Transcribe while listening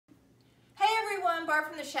Dunbar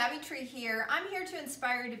from the Shabby Tree here. I'm here to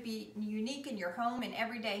inspire you to be unique in your home and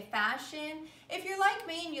everyday fashion. If you're like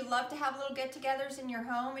me and you love to have little get-togethers in your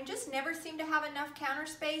home and just never seem to have enough counter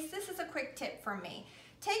space, this is a quick tip from me.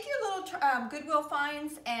 Take your little Goodwill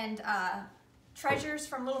finds and treasures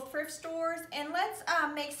from little thrift stores and let's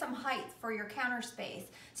make some height for your counter space.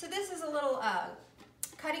 So this is a little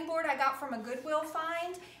cutting board I got from a Goodwill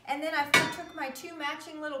find, and then I took my two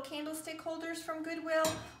matching little candlestick holders from Goodwill.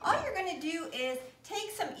 All you're going to do is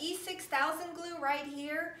take some E6000 glue right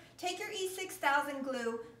here. Take your E6000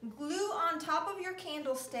 glue, glue on top of your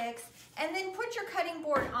candlesticks, and then put your cutting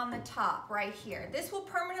board on the top right here. This will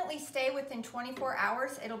permanently stay within 24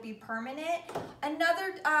 hours. It'll be permanent.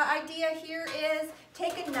 Another idea here is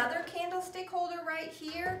take another candlestick holder right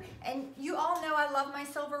here, and you all know I love my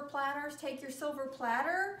silver platters. Take your silver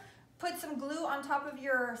platter, put some glue on top of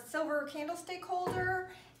your silver candlestick holder,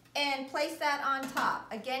 and place that on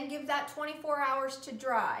top. Again, give that 24 hours to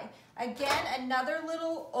dry. Again, another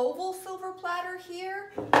little oval silver platter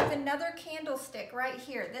here with another candlestick right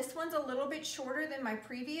here. This one's a little bit shorter than my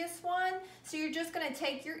previous one. So you're just gonna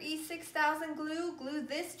take your E6000 glue, glue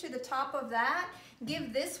this to the top of that.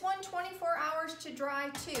 Give this one 24 hours to dry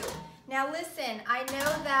too. Now listen, I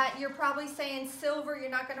know that you're probably saying silver, you're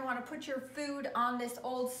not gonna wanna put your food on this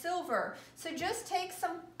old silver. So just take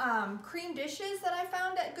some cream dishes that I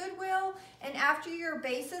found at Goodwill, and after your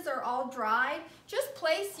bases are all dried, just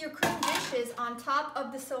place your cream dishes on top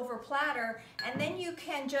of the silver platter, and then you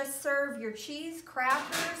can just serve your cheese,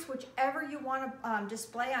 crackers, whichever you wanna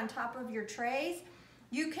display on top of your trays.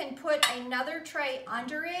 You can put another tray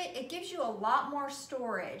under it. It gives you a lot more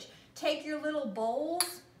storage. Take your little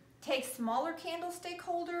bowls, take smaller candlestick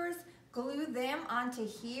holders, glue them onto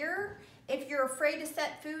here. If you're afraid to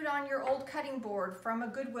set food on your old cutting board from a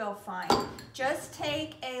Goodwill find, just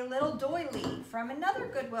take a little doily from another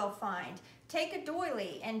Goodwill find. Take a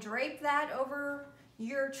doily and drape that over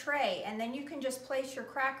your tray, and then you can just place your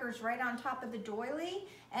crackers right on top of the doily,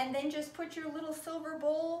 and then just put your little silver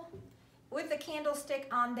bowl with the candlestick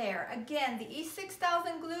on there. Again, the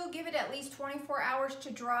E6000 glue, give it at least 24 hours to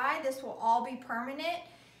dry. This will all be permanent.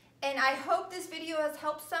 And I hope this video has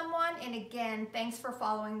helped someone. And again, thanks for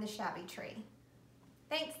following the Shabby Tree.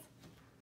 Thanks.